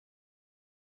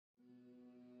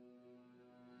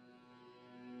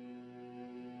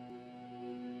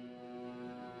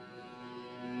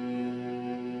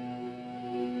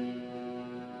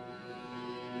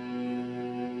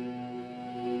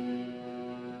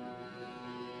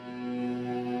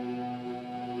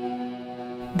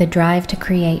the drive to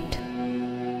create.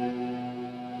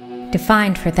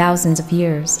 Defined for thousands of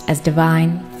years as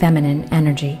divine feminine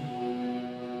energy.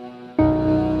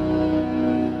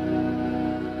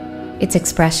 Its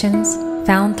expressions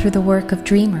found through the work of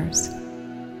dreamers,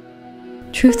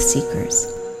 truth seekers,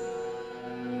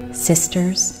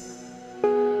 sisters,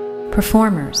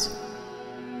 performers,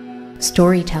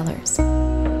 storytellers,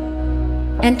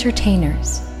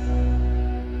 entertainers,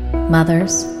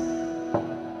 mothers,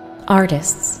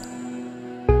 artists,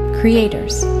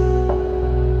 creators,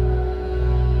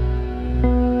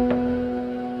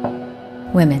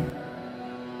 women.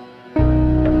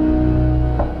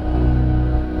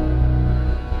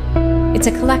 It's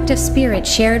a collective spirit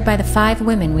shared by the 5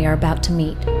 women we are about to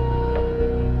meet,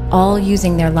 all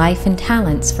using their life and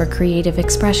talents for creative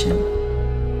expression.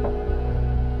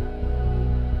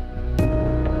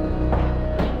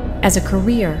 As a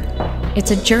career,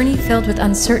 it's a journey filled with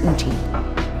uncertainty,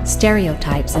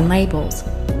 stereotypes, and labels.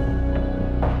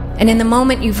 And in the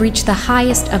moment you've reached the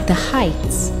highest of the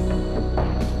heights,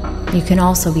 you can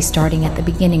also be starting at the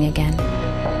beginning again.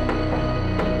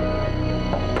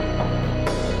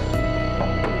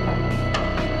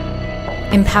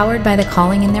 Empowered by the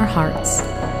calling in their hearts,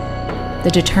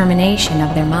 the determination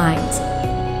of their minds,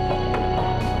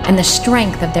 and the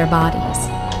strength of their bodies,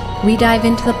 we dive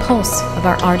into the pulse of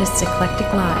our artists' eclectic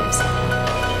lives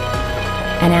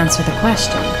and answer the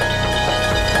question,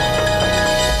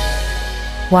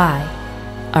 why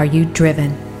are you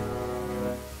driven?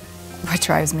 What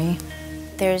drives me?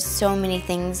 There's so many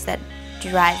things that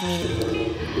drive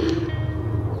me.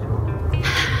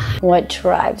 What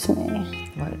drives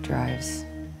me? What drives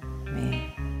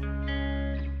me?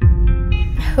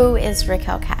 Who is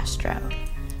Raquel Castro?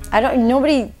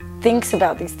 Nobody thinks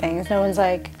about these things. No one's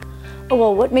like, oh,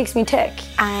 well, what makes me tick?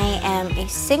 I am a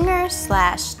singer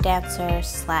slash dancer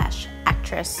slash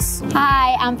actress.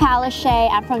 Hi, I'm Paula Shea.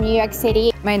 I'm from New York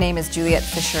City. My name is Juliet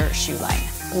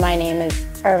Fisher-Schulein. My name is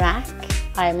Irmak.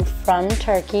 I'm from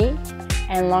Turkey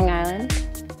and Long Island.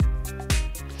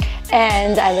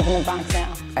 And I live in the Bronx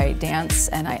now. I dance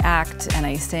and I act and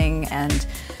I sing, and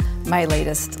my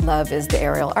latest love is the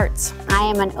aerial arts. I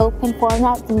am an open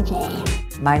format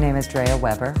DJ. My name is Drea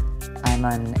Weber. I'm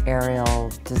an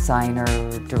aerial designer,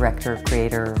 director,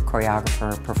 creator,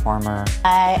 choreographer, performer.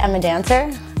 I am a dancer.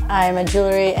 I'm a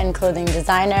jewelry and clothing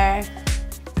designer.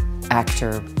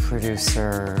 Actor,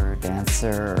 producer,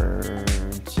 dancer,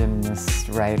 gymnast,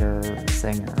 writer,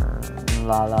 singer,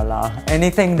 la la la.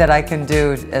 Anything that I can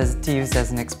do to use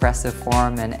as an expressive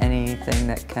form, and anything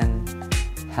that can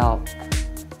help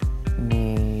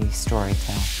me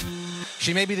storytell.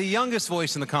 She may be the youngest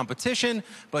voice in the competition,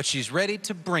 but she's ready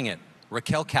to bring it.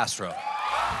 Raquel Castro.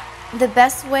 The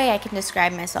best way I can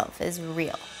describe myself is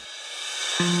real.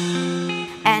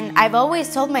 And I've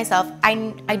always told myself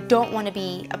I don't want to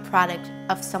be a product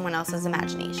of someone else's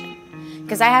imagination,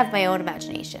 because I have my own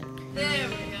imagination. There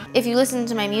we go. If you listen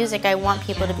to my music, I want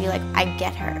people to be like, I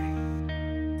get her.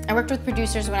 I worked with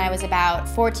producers when I was about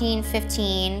 14,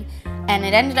 15, and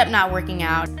it ended up not working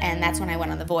out, and that's when I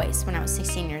went on The Voice when I was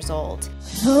 16 years old.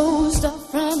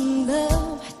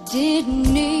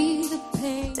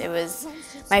 It was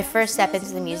my first step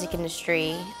into the music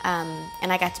industry,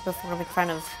 and I got to perform in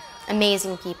front of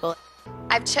amazing people.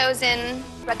 I've chosen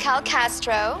Raquel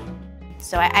Castro.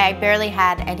 So I barely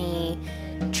had any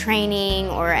training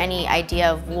or any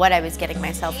idea of what I was getting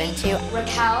myself into.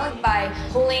 Raquel, by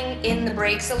pulling in the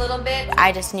brakes a little bit.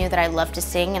 I just knew that I loved to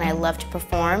sing and I loved to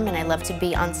perform and I loved to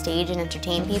be on stage and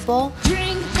entertain people.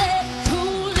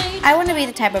 I want to be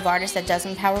the type of artist that does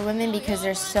empower women, because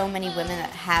there's so many women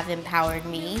that have empowered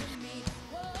me.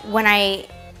 When I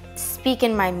speak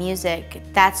in my music,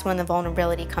 that's when the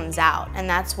vulnerability comes out, and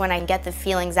that's when I get the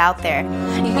feelings out there.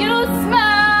 You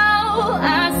smile,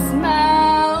 I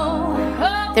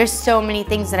smile. There's so many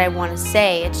things that I want to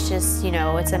say. It's just, you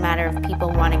know, it's a matter of people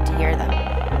wanting to hear them.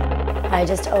 I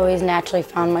just always naturally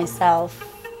found myself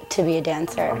to be a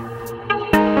dancer.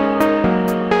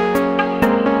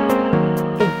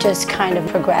 It just kind of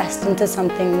progressed into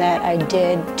something that I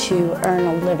did to earn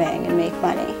a living and make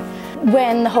money.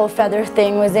 When the whole feather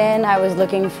thing was in, I was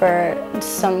looking for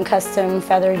some custom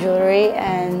feather jewelry,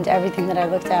 and everything that I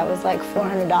looked at was like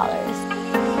 $400.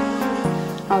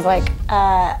 I was like,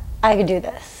 I could do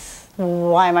this.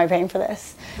 Why am I paying for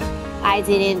this? I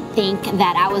didn't think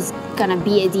that I was gonna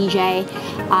be a DJ.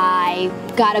 I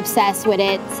got obsessed with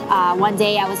it. One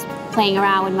day I was playing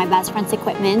around with my best friend's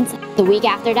equipment. The week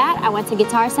after that, I went to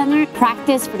Guitar Center,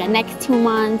 practiced for the next 2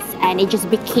 months, and it just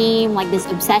became like this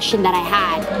obsession that I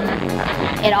had.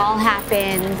 It all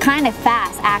happened kind of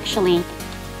fast, actually.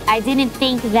 I didn't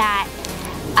think that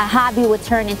a hobby would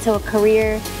turn into a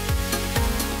career.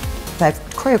 I've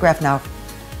choreographed now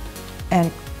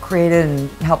and created and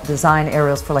helped design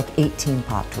aerials for like 18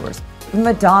 pop tours.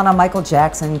 Madonna, Michael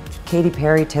Jackson, Katy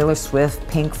Perry, Taylor Swift,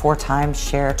 Pink 4 times,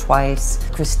 Cher twice,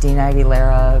 Christina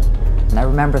Aguilera. And I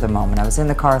remember the moment. I was in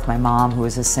the car with my mom, who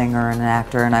was a singer and an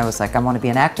actor, and I was like, I want to be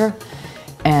an actor.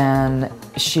 And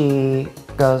she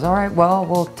goes, all right, well,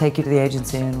 we'll take you to the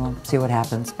agency and we'll see what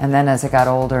happens. And then as I got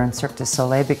older and Cirque du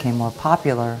Soleil became more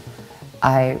popular,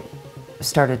 I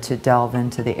started to delve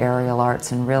into the aerial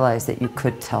arts and realized that you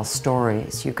could tell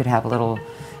stories. You could have little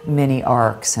mini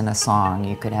arcs in a song.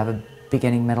 You could have a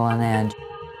beginning, middle, and end.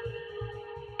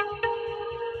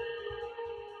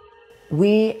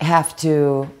 We have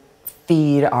to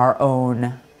feed our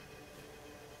own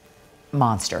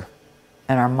monster,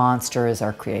 and our monster is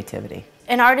our creativity.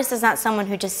 An artist is not someone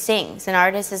who just sings. An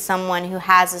artist is someone who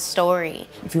has a story.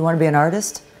 If you want to be an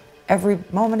artist, every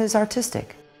moment is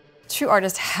artistic. True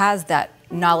artist has that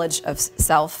knowledge of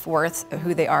self-worth, of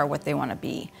who they are, what they want to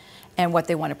be, and what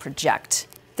they want to project.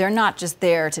 They're not just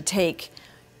there to take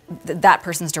that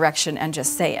person's direction and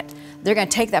just say it. They're going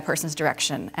to take that person's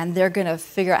direction and they're going to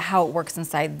figure out how it works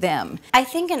inside them. I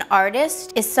think an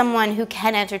artist is someone who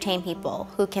can entertain people,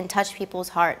 who can touch people's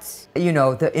hearts. You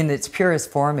know, in its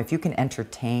purest form, if you can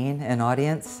entertain an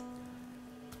audience,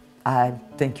 I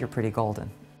think you're pretty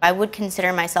golden. I would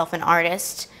consider myself an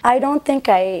artist. I don't think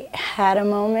I had a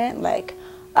moment like,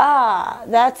 ah,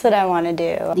 that's what I want to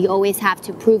do. You always have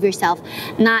to prove yourself,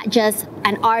 not just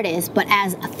an artist, but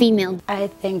as a female. I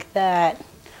think that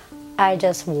I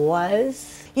just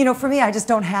was. You know, for me, I just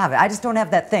don't have it. I just don't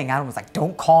have that thing. I was like,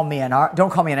 don't call me an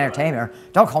entertainer.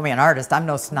 Don't call me an artist. I'm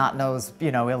no snot-nosed,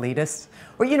 you know, elitist.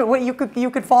 Or you know, what you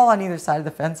could fall on either side of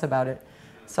the fence about it.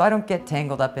 So I don't get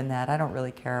tangled up in that. I don't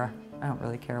really care. I don't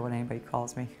really care what anybody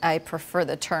calls me. I prefer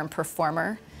the term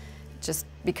performer, just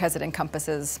because it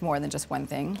encompasses more than just one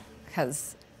thing,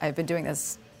 because I've been doing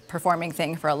this performing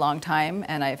thing for a long time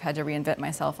and I've had to reinvent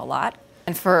myself a lot.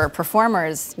 And for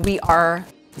performers, we are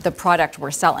the product we're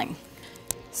selling.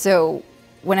 So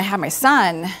when I had my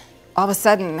son, all of a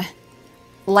sudden,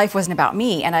 life wasn't about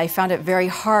me, and I found it very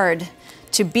hard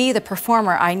to be the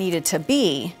performer I needed to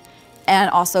be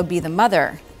and also be the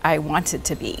mother I wanted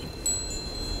to be.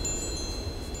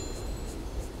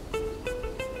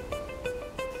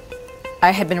 I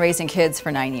had been raising kids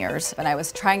for 9 years, and I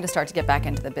was trying to start to get back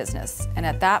into the business. And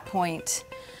at that point,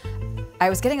 I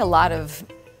was getting a lot of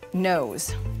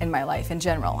no's in my life in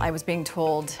general. I was being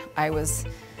told I was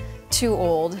too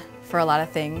old for a lot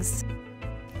of things.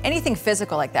 Anything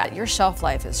physical like that, your shelf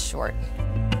life is short.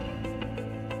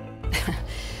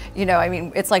 You know, I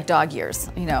mean, it's like dog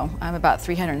years. You know, I'm about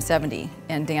 370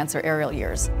 in dance or aerial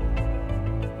years.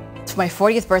 So my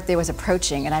 40th birthday was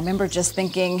approaching, and I remember just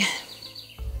thinking,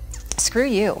 screw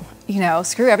you, know,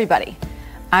 screw everybody.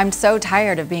 I'm so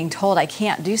tired of being told I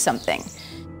can't do something.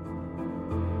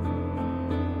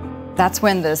 That's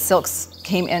when the silks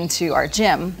came into our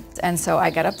gym, and so I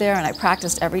got up there and I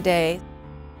practiced every day.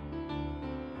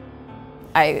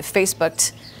 I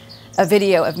Facebooked a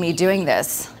video of me doing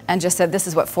this and just said, this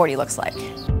is what 40 looks like.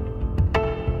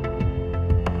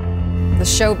 The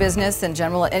show business in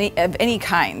general, any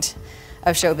kind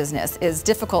of show business, is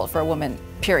difficult for a woman,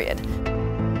 period.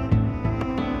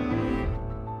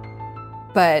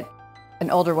 But an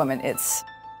older woman, it's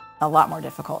a lot more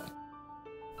difficult.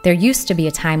 There used to be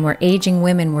a time where aging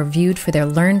women were viewed for their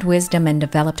learned wisdom and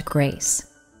developed grace.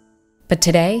 But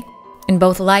today, in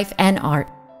both life and art,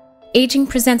 aging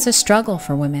presents a struggle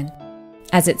for women,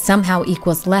 as it somehow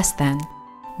equals less than,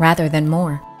 rather than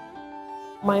more.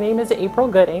 My name is April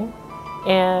Gooding,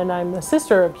 and I'm the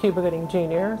sister of Cuba Gooding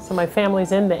Jr., so my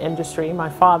family's in the industry. My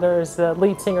father is the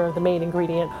lead singer of The Main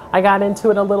Ingredient. I got into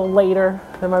it a little later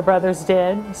than my brothers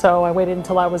did, so I waited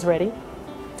until I was ready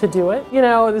to do it. You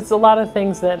know, there's a lot of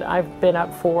things that I've been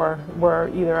up for where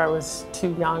either I was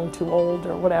too young, too old,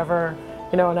 or whatever,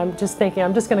 you know, and I'm just thinking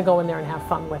I'm just going to go in there and have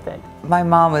fun with it. My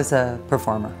mom was a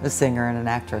performer, a singer and an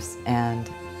actress, and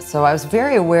so I was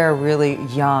very aware really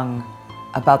young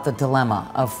about the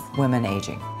dilemma of women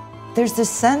aging. There's this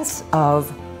sense of,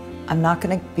 I'm not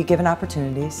going to be given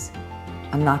opportunities,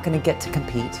 I'm not going to get to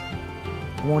compete,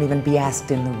 I won't even be asked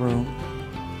in the room.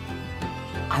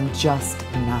 I'm just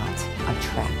not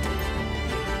attractive.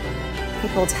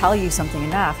 People tell you something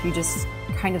enough, you just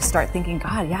kind of start thinking,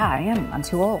 God, yeah, I am. I'm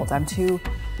too old.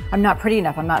 I'm not pretty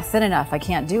enough. I'm not thin enough. I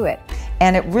can't do it.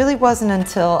 And it really wasn't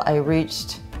until I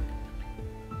reached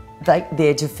the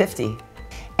age of 50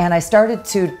 and I started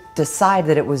to decide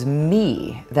that it was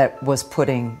me that was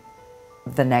putting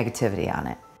the negativity on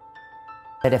it.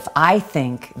 That if I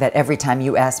think that every time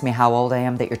you ask me how old I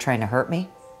am that you're trying to hurt me,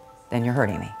 then you're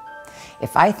hurting me.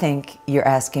 If I think you're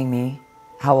asking me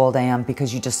how old I am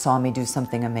because you just saw me do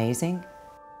something amazing,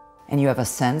 and you have a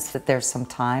sense that there's some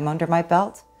time under my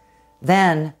belt,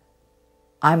 then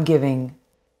I'm giving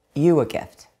you a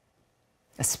gift,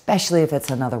 especially if it's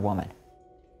another woman.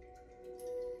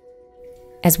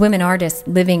 As women artists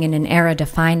living in an era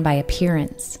defined by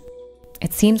appearance,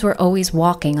 it seems we're always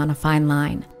walking on a fine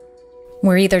line.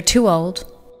 We're either too old,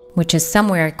 which is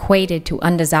somewhere equated to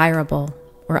undesirable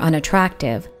or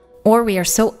unattractive, or we are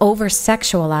so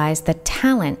over-sexualized that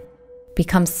talent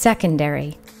becomes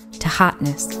secondary to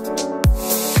hotness.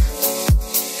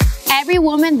 Every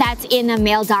woman that's in a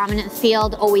male-dominant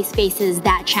field always faces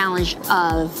that challenge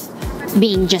of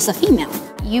being just a female.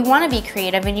 You want to be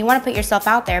creative and you want to put yourself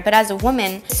out there, but as a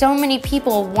woman, so many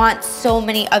people want so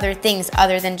many other things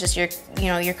other than just your,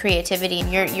 your creativity.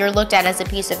 You're looked at as a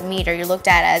piece of meat, or you're looked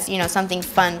at as, something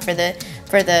fun for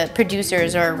the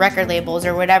producers or record labels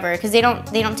or whatever, because they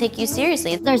don't take you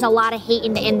seriously. There's a lot of hate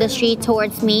in the industry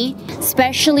towards me,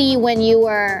 especially when you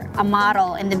were a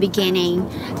model in the beginning.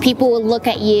 People would look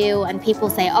at you and people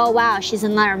say, oh wow, she's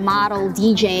another model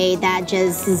DJ that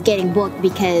just is getting booked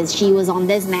because she was on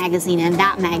this magazine and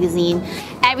that magazine.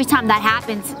 Every time that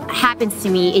happens to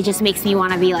me, it just makes me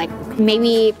want to be like,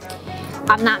 maybe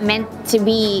I'm not meant to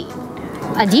be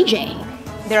a DJ.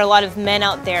 There are a lot of men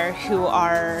out there who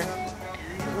are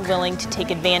willing to take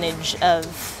advantage of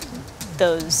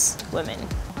those women.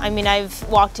 I mean, I've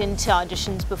walked into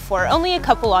auditions before, only a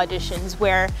couple auditions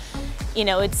where,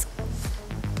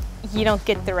 you don't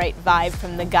get the right vibe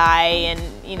from the guy, and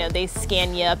they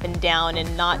scan you up and down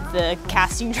in not the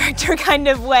casting director kind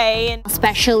of way.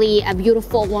 Especially a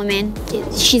beautiful woman,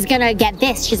 she's gonna get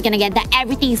this, she's gonna get that,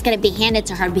 everything's gonna be handed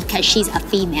to her because she's a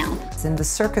female. In the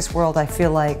circus world, I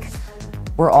feel like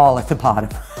we're all at the bottom.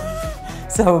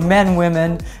 So men,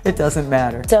 women, it doesn't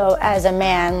matter. So as a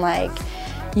man, like,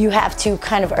 you have to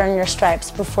kind of earn your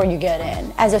stripes before you get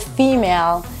in. As a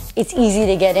female, it's easy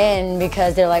to get in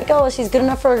because they're like, oh, she's good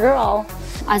enough for a girl.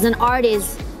 As an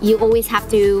artist, you always have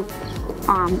to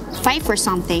fight for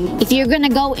something. If you're gonna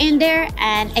go in there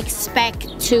and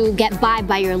expect to get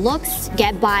by your looks,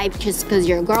 get by just because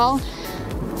you're a girl,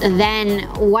 then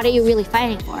what are you really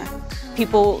fighting for?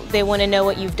 People, they want to know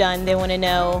what you've done. They want to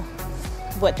know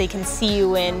what they can see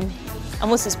you in,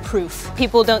 almost as proof.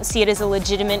 People don't see it as a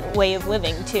legitimate way of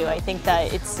living, too. I think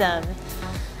that it's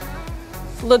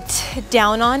looked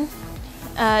down on,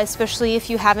 especially if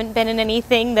you haven't been in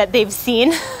anything that they've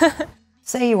seen.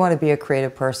 Say you want to be a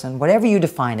creative person, whatever you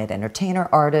define it, entertainer,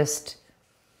 artist,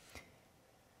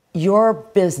 your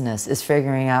business is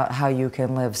figuring out how you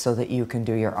can live so that you can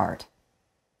do your art.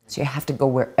 So you have to go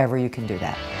wherever you can do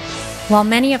that. While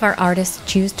many of our artists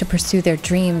choose to pursue their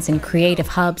dreams in creative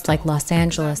hubs like Los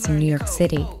Angeles and New York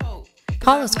City,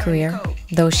 Paula's career,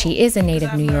 though she is a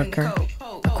native New Yorker,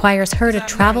 requires her to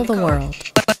travel the world.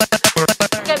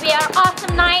 It's gonna be an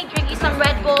awesome night, drinking some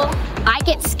Red Bull. I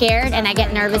get scared and I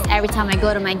get nervous every time I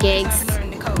go to my gigs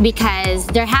because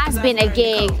there has been a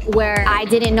gig where I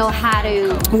didn't know how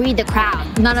to read the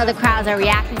crowd. None of the crowds are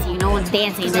reacting to you, no one's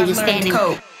dancing, they're just standing.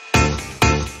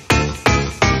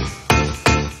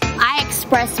 I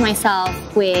express myself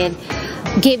with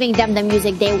giving them the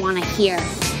music they want to hear.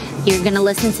 You're gonna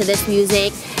listen to this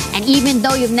music, and even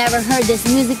though you've never heard this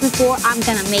music before, I'm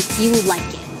gonna make you like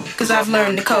it. 'Cause I've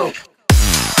learned to cope.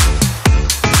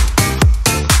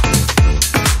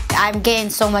 I'm getting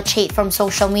so much hate from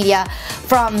social media,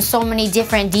 from so many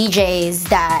different DJs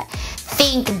that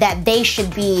think that they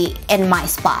should be in my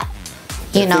spot.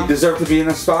 If they deserve to be in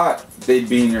a spot, they'd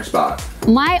be in your spot.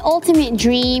 My ultimate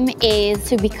dream is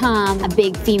to become a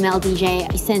big female DJ,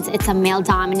 since it's a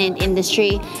male-dominant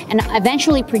industry, and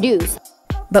eventually produce.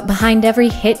 But behind every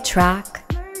hit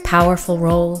track, powerful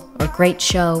role, or great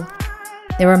show,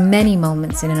 there are many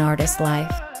moments in an artist's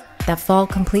life that fall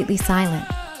completely silent.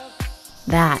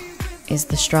 That is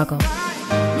the struggle.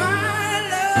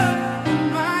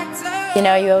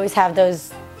 You always have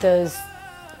those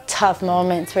tough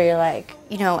moments where you're like,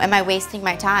 am I wasting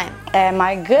my time? Am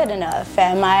I good enough?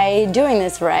 Am I doing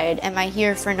this right? Am I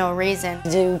here for no reason?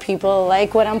 Do people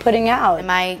like what I'm putting out? Am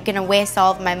I gonna waste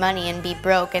all of my money and be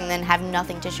broke and then have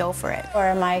nothing to show for it? Or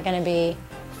am I gonna be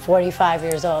 45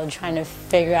 years old trying to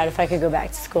figure out if I could go back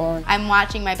to school? I'm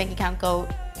watching my bank account go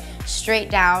straight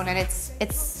down, and it's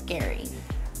scary.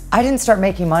 I didn't start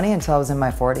making money until I was in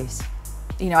my 40s.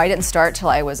 I didn't start till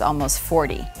I was almost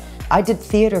 40. I did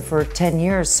theater for 10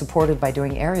 years, supported by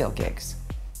doing aerial gigs.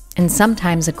 And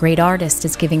sometimes a great artist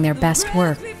is giving their best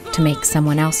work to make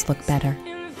someone else look better.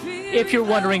 If you're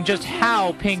wondering just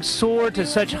how Pink soared to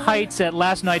such heights at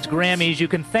last night's Grammys, you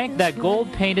can thank that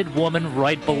gold-painted woman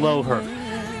right below her.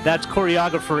 That's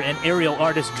choreographer and aerial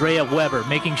artist Drea Weber,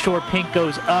 making sure Pink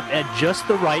goes up at just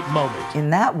the right moment. In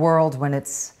that world, when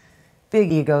it's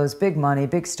big egos, big money,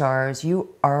 big stars,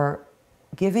 you are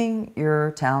giving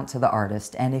your talent to the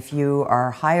artist. And if you are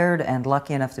hired and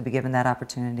lucky enough to be given that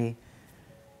opportunity,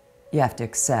 you have to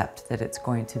accept that it's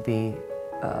going to be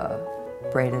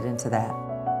braided into that.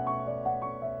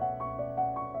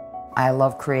 I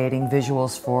love creating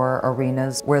visuals for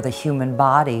arenas where the human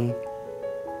body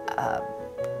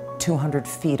 200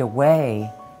 feet away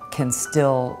can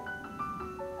still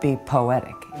be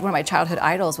poetic. One of my childhood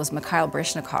idols was Mikhail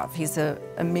Baryshnikov. He's an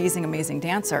amazing, amazing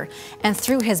dancer. And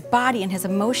through his body and his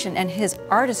emotion and his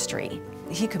artistry,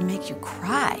 he could make you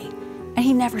cry. And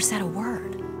he never said a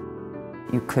word.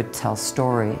 You could tell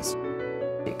stories.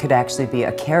 It could actually be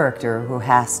a character who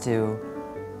has to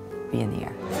be in the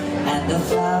air.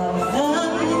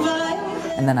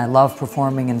 And then I love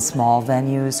performing in small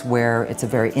venues where it's a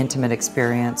very intimate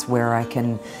experience, where I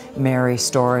can marry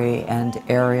story and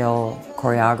aerial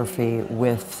choreography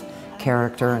with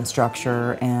character and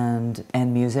structure and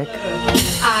music.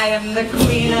 I am the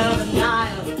queen of the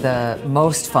Nile. The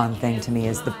most fun thing to me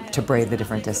is to braid the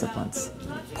different disciplines.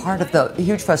 Part of the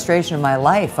huge frustration of my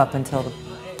life up until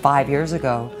 5 years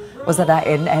ago was that I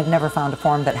had never found a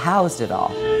form that housed it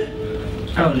all.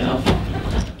 Oh no.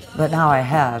 But now I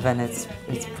have, and it's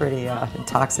pretty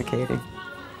intoxicating.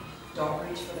 Don't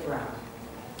reach for the ground,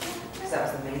 because that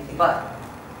was the main thing. But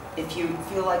if you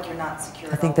feel like you're not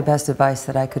secure, I think the best advice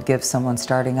that I could give someone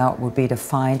starting out would be to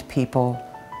find people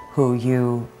who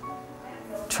you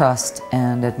trust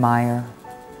and admire,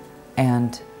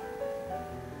 and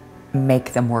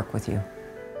make them work with you.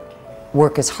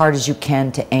 Work as hard as you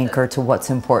can to anchor to what's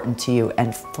important to you,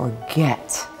 and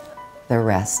forget the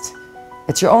rest.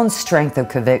 It's your own strength of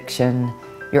conviction,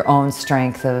 your own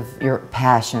strength of your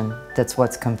passion that's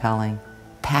what's compelling.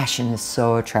 Passion is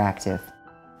so attractive.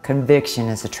 Conviction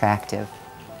is attractive.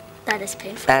 That is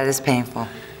painful. That is painful.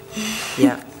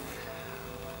 Yeah.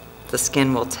 The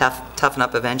skin will toughen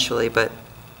up eventually, but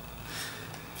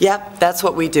yeah, that's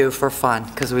what we do for fun,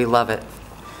 because we love it.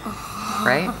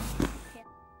 Right?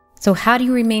 So how do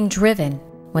you remain driven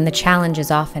when the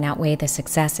challenges often outweigh the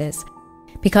successes?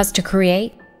 Because to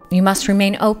create, you must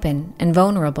remain open and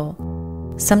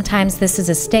vulnerable. Sometimes this is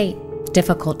a state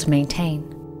difficult to maintain.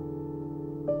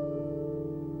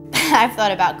 I've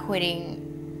thought about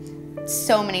quitting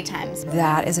so many times.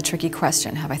 That is a tricky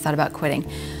question. Have I thought about quitting?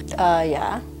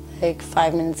 Yeah, like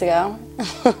 5 minutes ago.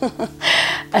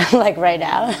 Like right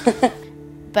now.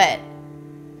 But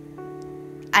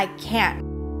I can't.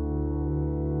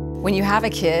 When you have a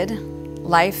kid,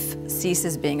 life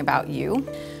ceases being about you.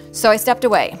 So I stepped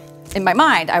away. In my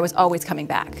mind, I was always coming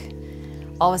back.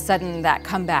 All of a sudden, that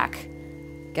comeback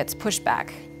gets pushed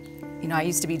back. You know, I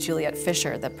used to be Juliet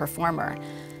Fisher, the performer,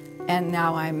 and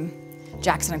now I'm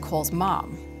Jackson and Cole's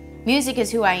mom. Music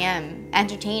is who I am.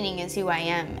 Entertaining is who I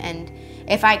am. And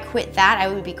if I quit that, I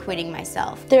would be quitting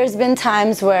myself. There's been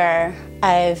times where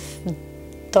I've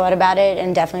thought about it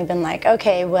and definitely been like,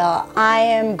 okay, well, I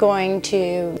am going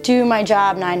to do my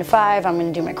job 9 to 5, I'm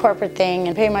going to do my corporate thing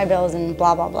and pay my bills and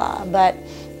blah, blah, blah. But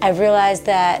I've realized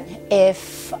that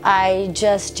if I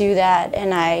just do that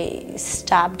and I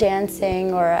stop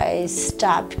dancing or I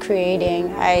stop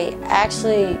creating, I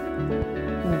actually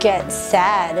get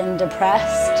sad and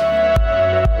depressed.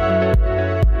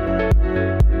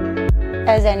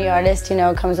 As any artist, you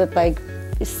know, comes with like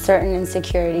certain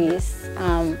insecurities.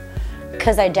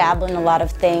 Because I dabble in a lot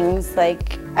of things,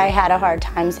 like I had a hard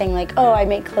time saying like, oh, I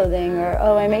make clothing or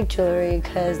oh, I make jewelry,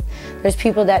 because there's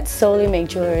people that solely make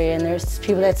jewelry and there's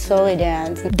people that solely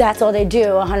dance. That's all they do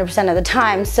 100% of the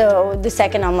time. So the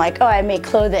second I'm like, oh, I make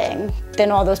clothing,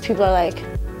 then all those people are like,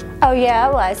 oh yeah,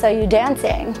 well, I saw you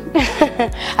dancing.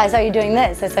 I saw you doing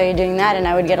this, I saw you doing that, and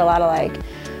I would get a lot of like,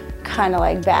 kind of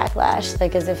like backlash,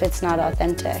 like as if it's not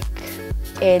authentic.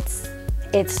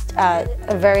 It's a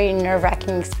very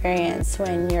nerve-wracking experience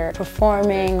when you're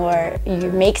performing or you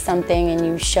make something and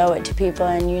you show it to people,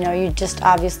 and you know, you just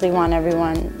obviously want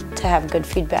everyone to have good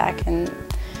feedback, and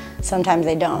sometimes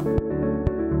they don't.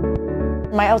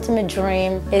 My ultimate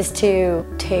dream is to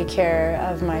take care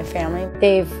of my family.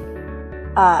 They've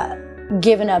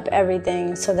given up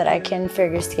everything so that I can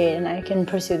figure skate and I can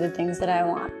pursue the things that I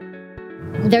want.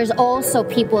 There's also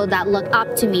people that look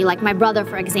up to me, like my brother,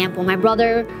 for example. My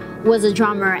brother was a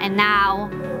drummer and now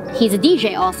he's a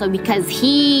DJ also, because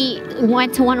he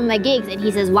went to one of my gigs and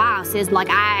he says, wow, sis, like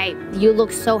you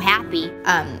look so happy.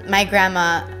 My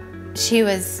grandma, she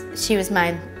was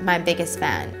my biggest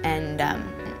fan, and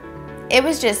it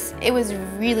was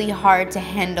really hard to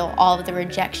handle all of the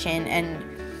rejection and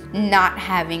not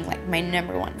having like my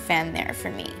 #1 fan there for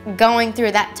me. Going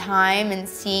through that time and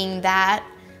seeing that,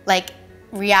 like,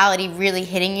 reality really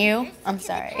hitting you. I'm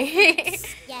sorry.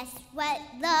 Yes, what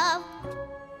love?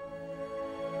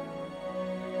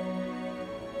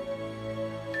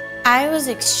 I was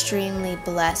extremely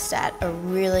blessed at a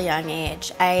really young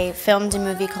age. I filmed a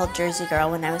movie called Jersey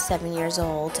Girl when I was 7 years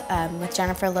old with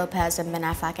Jennifer Lopez and Ben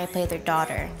Affleck. I played their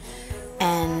daughter.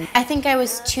 And I think I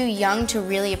was too young to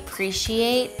really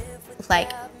appreciate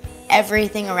like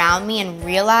everything around me and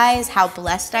realize how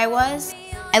blessed I was.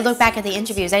 I look back at the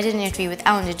interviews. I did an interview with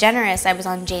Ellen DeGeneres. I was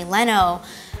on Jay Leno,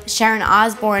 Sharon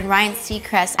Osbourne, Ryan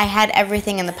Seacrest. I had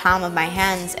everything in the palm of my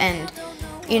hands. And,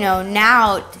 you know,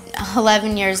 now,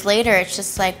 11 years later, it's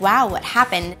just like, wow, what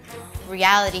happened?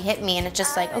 Reality hit me and it's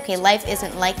just like, okay, life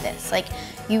isn't like this. Like,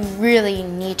 you really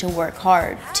need to work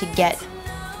hard to get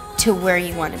to where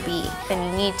you want to be.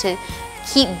 And you need to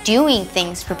keep doing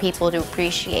things for people to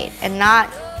appreciate and not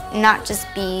just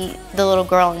be the little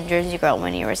girl in Jersey Girl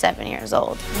when you were 7 years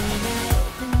old.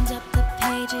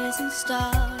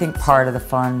 I think part of the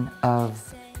fun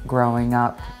of growing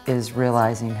up is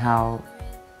realizing how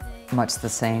much the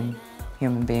same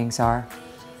human beings are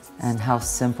and how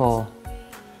simple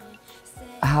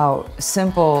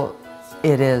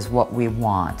it is what we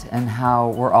want and how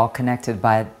we're all connected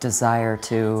by a desire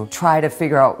to try to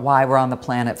figure out why we're on the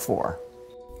planet for.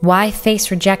 Why face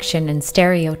rejection and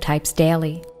stereotypes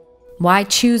daily? Why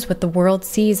choose what the world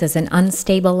sees as an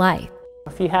unstable life?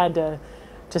 If you had to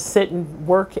sit and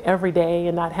work every day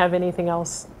and not have anything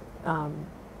else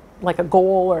like a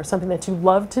goal or something that you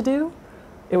love to do,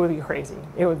 it would be crazy.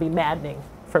 It would be maddening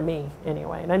for me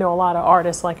anyway. And I know a lot of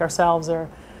artists like ourselves are,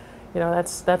 you know,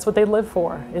 that's what they live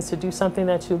for, is to do something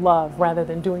that you love rather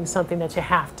than doing something that you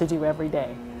have to do every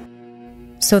day.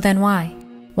 So then why?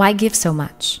 Why give so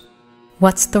much?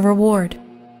 What's the reward?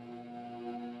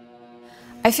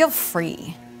 I feel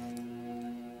free.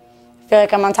 I feel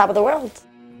like I'm on top of the world.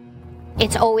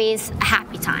 It's always a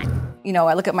happy time. You know,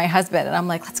 I look at my husband and I'm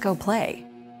like, let's go play.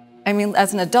 I mean,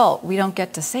 as an adult, we don't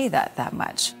get to say that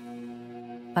much.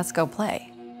 Let's go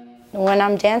play. When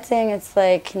I'm dancing, it's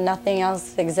like nothing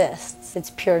else exists. It's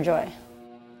pure joy.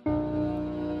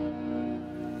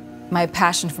 My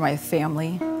passion for my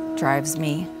family drives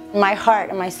me. My heart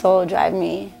and my soul drive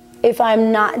me. If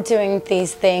I'm not doing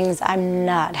these things, I'm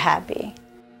not happy.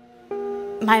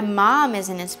 My mom is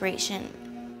an inspiration.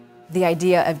 The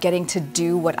idea of getting to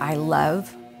do what I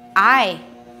love. I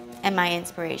am my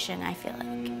inspiration, I feel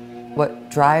like. What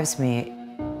drives me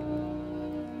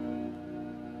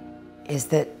is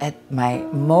that at my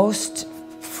most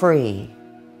free,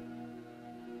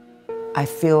 I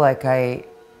feel like I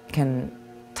can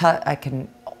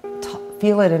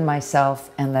feel it in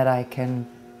myself and that I can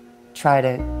try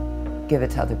to give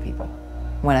it to other people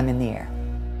when I'm in the air.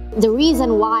 The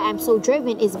reason why I'm so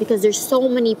driven is because there's so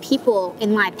many people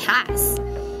in my past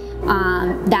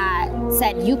that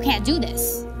said, you can't do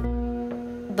this.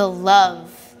 The love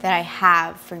that I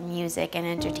have for music and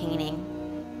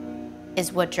entertaining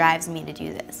is what drives me to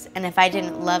do this. And if I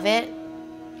didn't love it,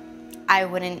 I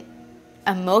wouldn't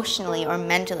emotionally or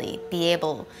mentally be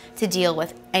able to deal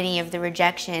with any of the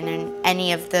rejection and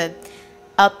any of the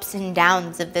ups and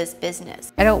downs of this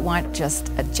business. I don't want just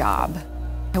a job.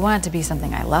 I want it to be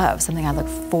something I love, something I look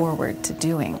forward to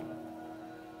doing,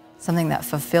 something that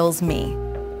fulfills me,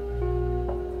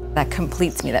 that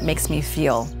completes me, that makes me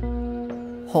feel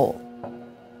whole.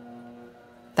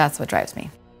 That's what drives me.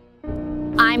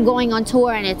 I'm going on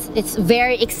tour and it's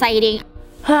very exciting.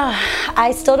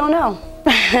 I still don't know.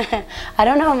 I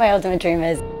don't know what my ultimate dream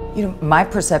is. You know, my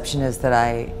perception is that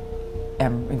I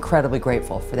am incredibly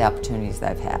grateful for the opportunities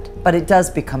that I've had. But it does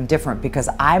become different because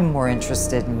I'm more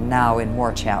interested now in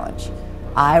more challenge.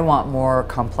 I want more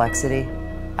complexity.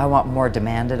 I want more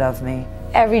demanded of me.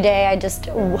 Every day I just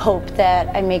hope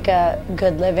that I make a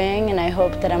good living, and I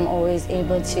hope that I'm always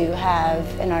able to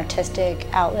have an artistic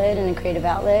outlet and a creative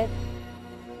outlet.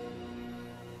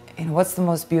 You know, what's the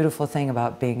most beautiful thing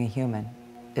about being a human?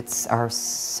 It's our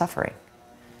suffering,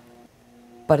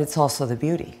 but it's also the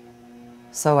beauty.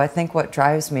 So I think what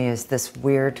drives me is these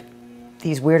weird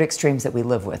extremes that we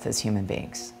live with as human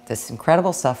beings. This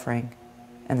incredible suffering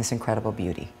and this incredible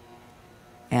beauty.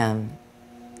 And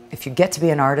if you get to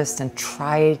be an artist and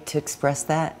try to express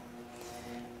that,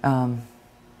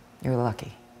 you're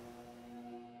lucky.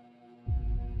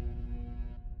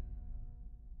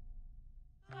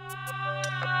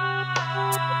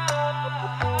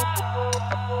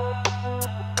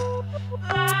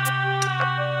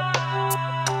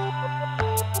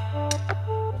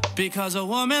 Because a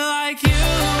woman like you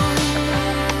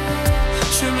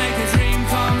should make a dream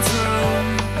come true,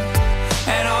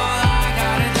 and all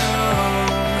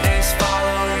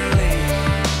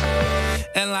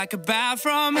like a bat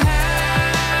from hell.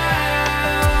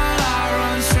 I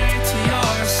run straight to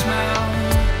your smell,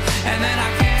 and then I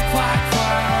can't quite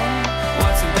quell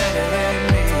what's embedded in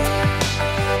me.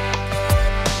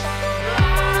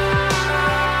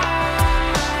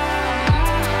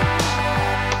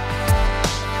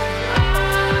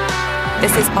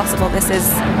 This is possible.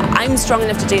 I'm strong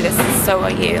enough to do this, so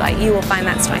are you. Like, you will find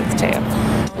that strength too.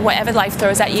 Whatever life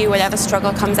throws at you, whatever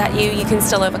struggle comes at you, you can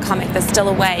still overcome it. There's still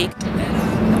a way.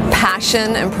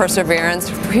 Passion and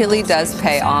perseverance really does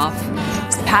pay off.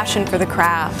 It's passion for the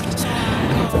craft.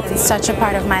 It's such a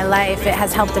part of my life. It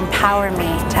has helped empower me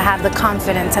to have the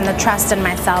confidence and the trust in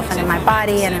myself and in my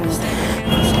body and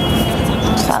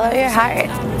follow your heart.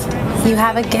 You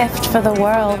have a gift for the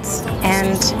world,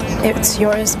 and it's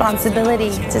your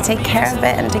responsibility to take care of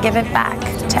it and to give it back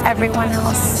to everyone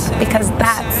else, because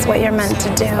that's what you're meant to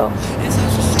do.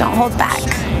 Don't hold back.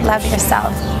 Love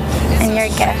yourself and your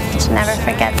gift. Never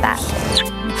forget that.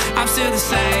 I'm still the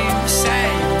same.